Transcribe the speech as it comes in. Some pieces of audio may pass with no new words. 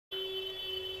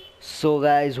So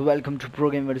guys welcome to pro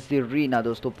gamers दी रीना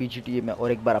दोस्तों पीजीटीए में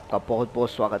और एक बार आपका बहुत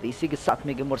बहुत स्वागत है। इसी के साथ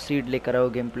में गेम और सीड लेकर आए हो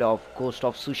game play of coast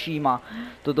of सुशीमा।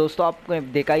 तो दोस्तों आपने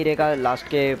देखा ही रहेगा लास्ट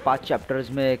के 5 चैप्टर्स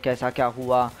में कैसा क्या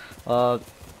हुआ।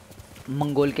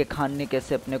 मंगोल के खान ने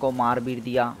कैसे अपने को मार भी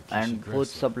दिया एंड बहुत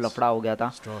सब लफड़ा हो गया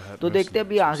था। तो देखते हैं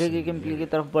अभी आगे के गेम प्ले की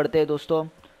तरफ बढ़ते हैं दोस्तों।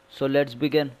 So let's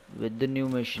begin with the new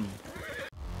mission.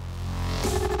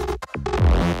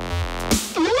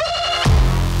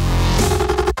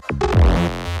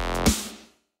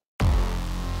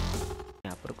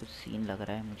 कुछ सीन लग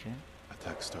रहा है मुझे।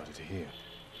 Attack started here,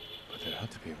 but there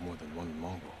had to be more than one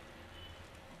Mongol.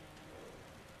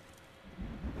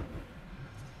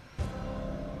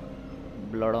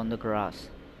 Blood on the grass.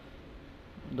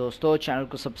 दोस्तों चैनल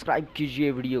को सब्सक्राइब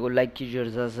कीजिए, वीडियो को लाइक कीजिए और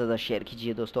ज़्यादा से ज़्यादा शेयर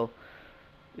कीजिए दोस्तों।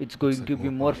 It's going to be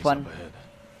more fun,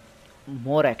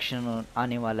 more action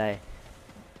आने वाला है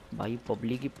भाई।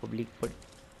 पब्लिक ही पब्लिक पर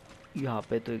यहाँ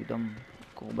पे तो एकदम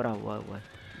कोबरा हुआ है।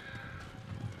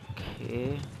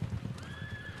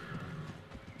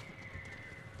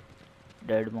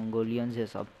 डेड मंगोलियंस है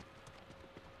सब।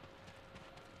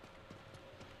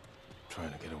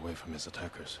 Trying to get away from his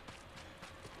attackers.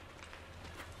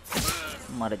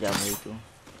 मर जा भाई तू।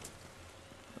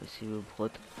 वैसे भी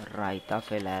बहुत रायता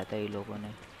फैलाया था ये लोगों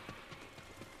ने।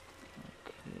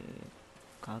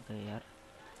 कहाँ गए यार?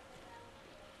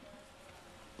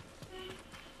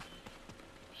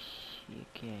 ये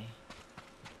क्या है?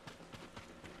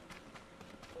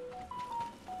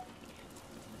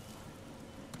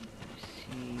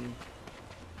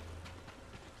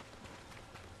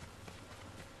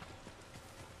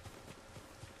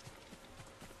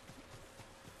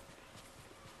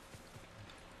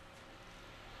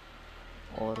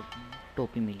 और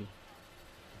टोपी मिली।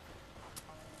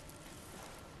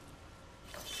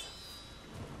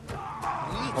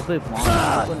 अबे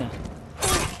मार को ने।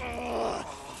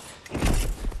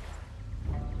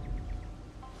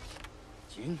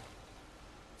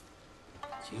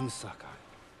 Jin Sakai.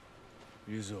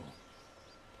 Ryuzo,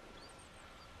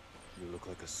 you look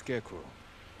like a scarecrow.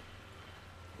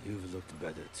 You've looked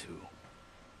better too.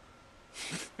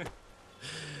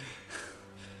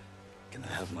 Can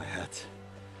I have my hat?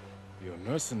 You're a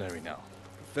mercenary now.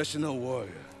 Professional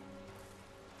warrior.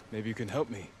 Maybe you can help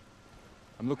me.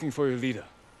 I'm looking for your leader.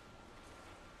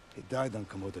 He died on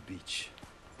Komoda Beach.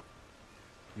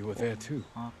 You were there too.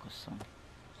 I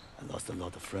lost a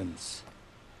lot of friends.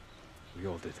 We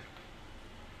all did.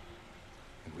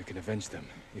 And we can avenge them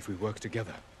if we work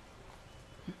together.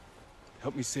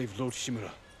 Help me save Lord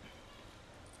Shimura.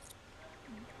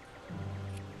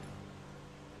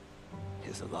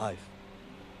 He's alive.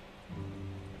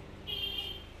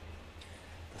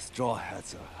 The Straw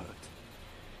Hats are hurt,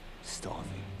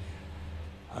 starving.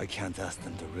 I can't ask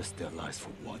them to risk their lives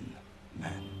for one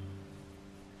man.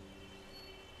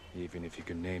 Even if you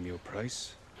can name your price?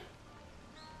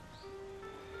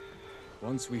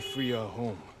 Once we free our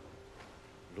home,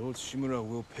 Lord Shimura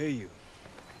will pay you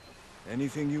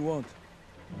anything you want.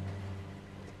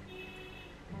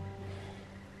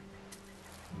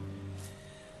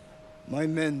 My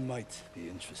men might be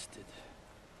interested.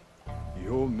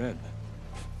 Your men?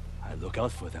 I look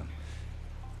out for them.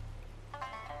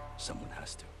 Someone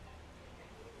has to.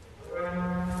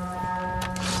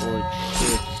 Oh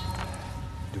shit.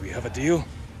 Do we have a deal?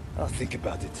 I'll think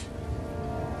about it.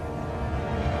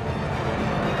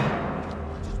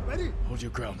 Hold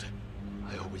your ground.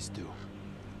 I always do.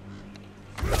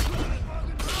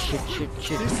 Shit.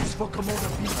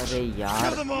 अरे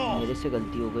यार मेरे से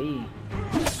गलती हो गई।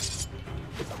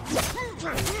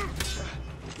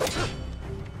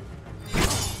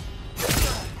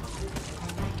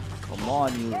 Come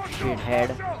on, you shithead.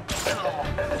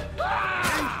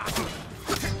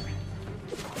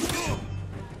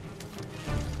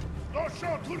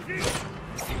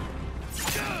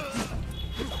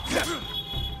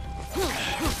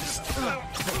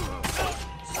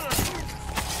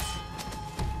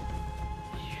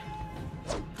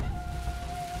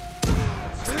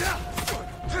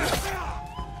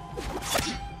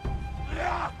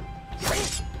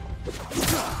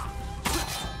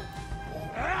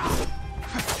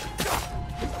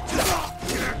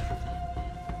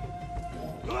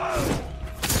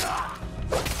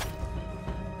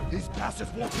 These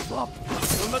bastards won't give up.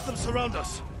 Don't let them surround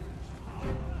us.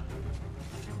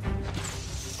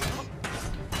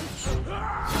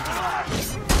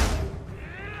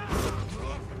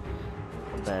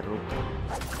 Baruch.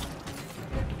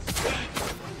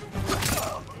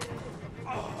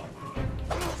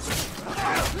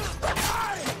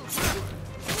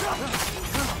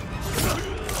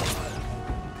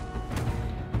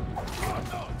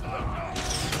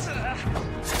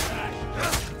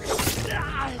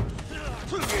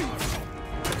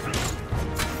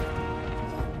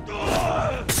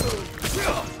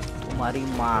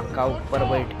 तुम्हारी माँ का ऊपर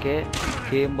बैठ के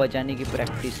गेम बजाने की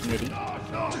प्रैक्टिस मेरी।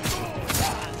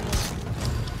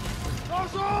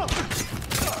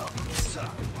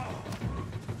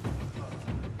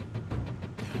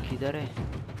 किधर है?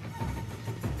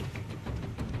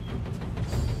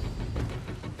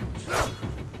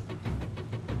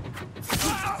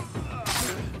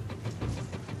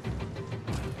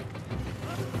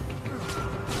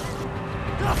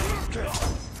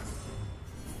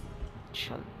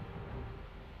 चल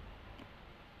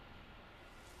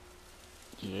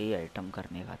यही आइटम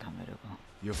करने का था मेरे को।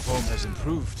 Your form has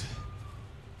improved.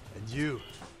 And you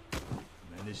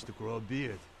managed to grow a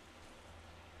beard.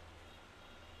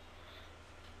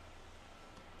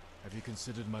 Have you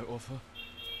considered my offer?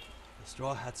 The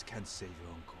Straw Hats can't save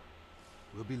your uncle.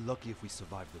 We'll be lucky if we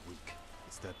survive the week.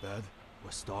 It's that bad?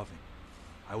 We're starving.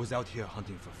 I was out here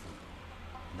hunting for food,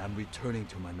 and I'm returning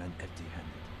to my men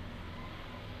empty-handed.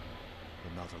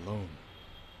 But not alone.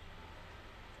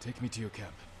 Take me to your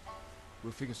camp.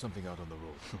 We'll figure something out on the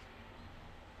road.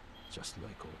 Just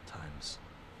like old times.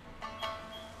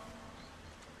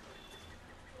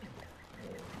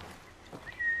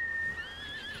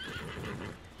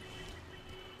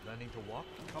 Planning to walk?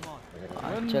 Come on.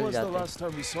 When चल was the जाते। last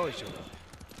time we saw each other?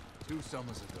 2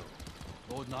 summers ago,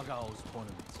 Lord Nagao's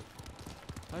tournament.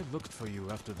 I looked for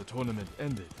you after the tournament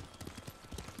ended.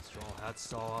 Straw Hats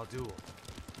saw our duel.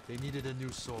 They needed a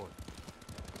new sword.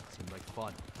 Seemed like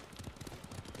fun.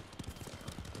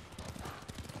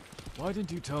 Why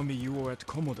didn't you tell me you were at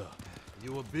Komoda?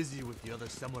 You were busy with the other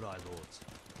samurai lords.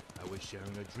 I was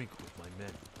sharing a drink with my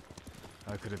men.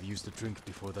 I could have used a drink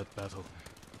before that battle.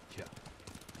 Yeah,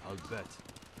 I'll bet.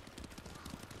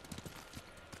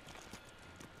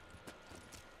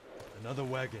 Another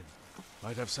wagon.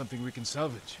 Might have something we can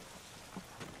salvage.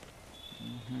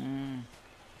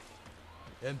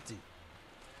 Empty.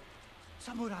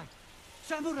 Samurai!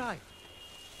 Samurai!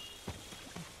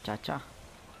 चाचा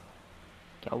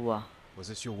क्या हुआ? Was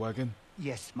this your wagon?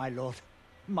 Yes, my lord.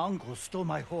 Mongols stole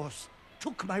my horse,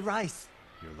 took my rice.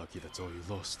 You're lucky that's all you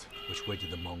lost. Which way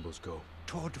did the Mongols go?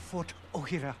 Toward Fort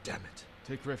Ohira. Damn it.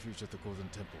 Take refuge at the Golden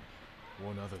Temple.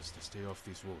 Warn others to stay off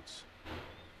these roads.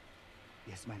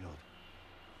 Yes, my lord.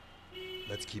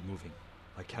 Let's keep moving.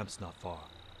 My camp's not far.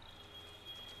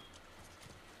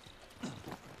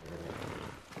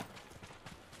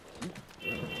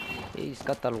 ये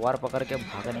इसका तलवार पकड़ के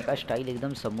भागने का style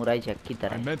एकदम samurai Jack की I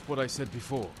तरह। meant what I said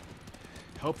before.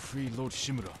 Help free Lord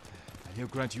Shimura, and he'll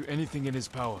grant you anything in his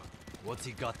power. What's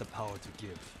he got the power to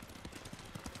give?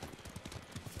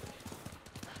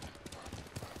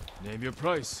 Name your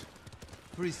price.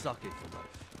 Free sake for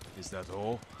life. Is that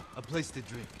all? A place to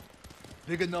drink.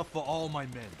 Big enough for all my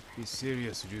men. Be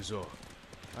serious, Ryuzo.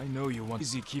 I know you want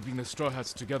easy keeping the Straw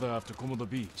Hats together after Komoda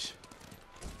Beach.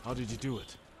 How did you do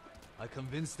it? I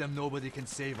convinced them nobody can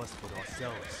save us but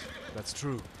ourselves. That's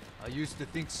true. I used to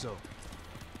think so.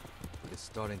 But it's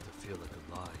starting to feel like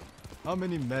a lie. How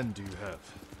many men do you have?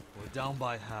 We're down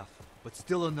by half, but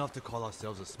still enough to call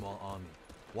ourselves a small army.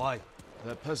 Why?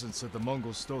 That peasant said the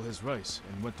Mongols stole his rice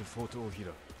and went to Fort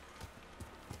Ohira.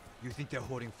 You think they're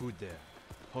hoarding food there?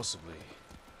 Possibly.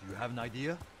 Do you have an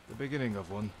idea? The beginning of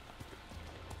one.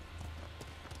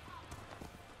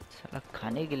 साला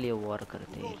खाने के लिए war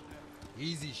करते हैं।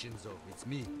 Easy, Shinzo. It's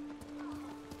me.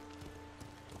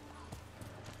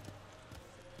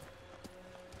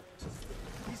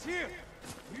 He's here!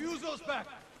 Ryuzo's back!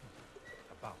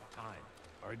 About time.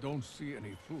 I don't see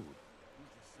any food.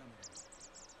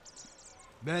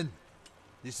 Men,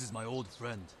 this is my old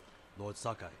friend, Lord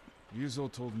Sakai.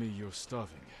 Ryuzo told me you're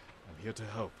starving. I'm here to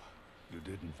help. You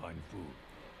didn't find food.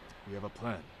 We have a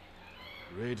plan.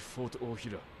 Raid Fort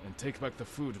Ohira and take back the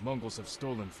food Mongols have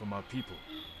stolen from our people.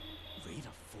 Raid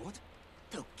a fort?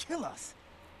 They'll kill us.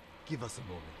 Give us a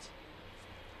moment.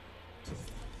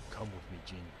 Come with me,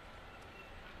 Jin.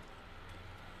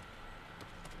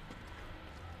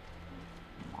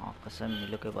 माँ कसम इन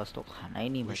लोग के पास तो खाना ही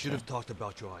नहीं We should बचा। have talked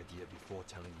about your idea before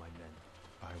telling my men.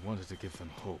 I wanted to give them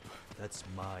hope. That's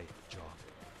my job.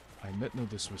 I meant no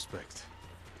disrespect.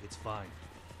 It's fine.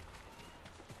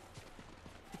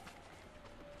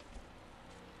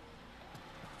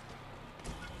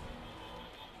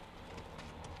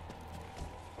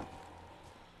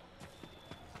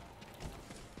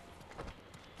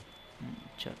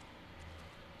 चल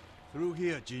Through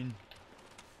here, Jin.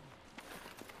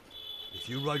 If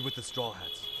you ride with the Straw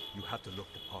Hats, you have to look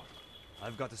the part.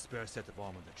 I've got a spare set of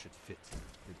armor that should fit.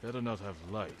 It better not have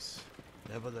lice.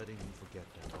 Never letting me forget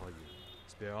that, are you?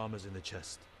 Spare armor's in the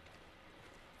chest.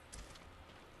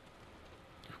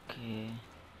 Okay.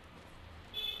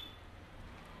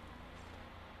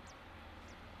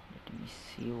 Let me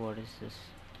see what is this.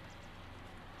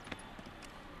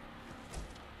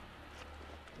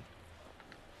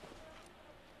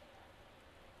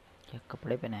 क्या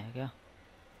कपड़े पहने हैं क्या?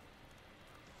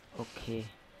 Okay.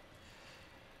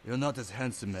 You're not as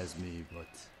handsome as me, but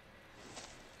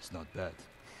it's not bad.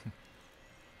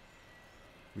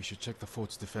 We should check the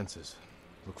fort's defenses.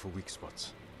 Look for weak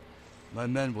spots. My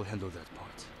men will handle that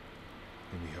part.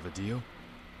 Then we have a deal?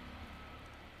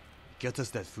 Get us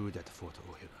that food at the fort,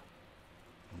 Ohira.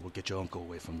 And we'll get your uncle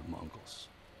away from the Mongols.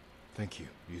 Thank you,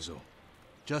 Yuzo.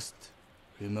 Just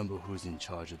remember who's in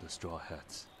charge of the Straw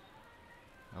Hats.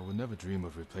 I would never dream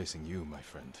of replacing you, my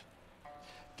friend.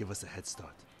 Give us a head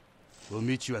start. We'll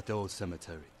meet you at the old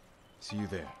cemetery. See you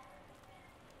there.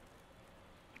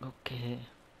 Okay.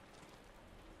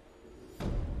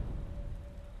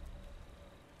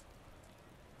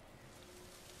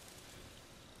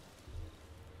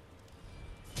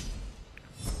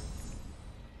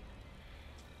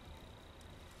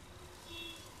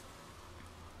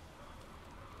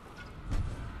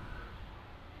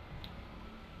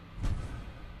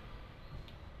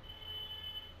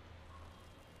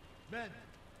 Men,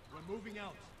 we're moving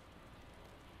out.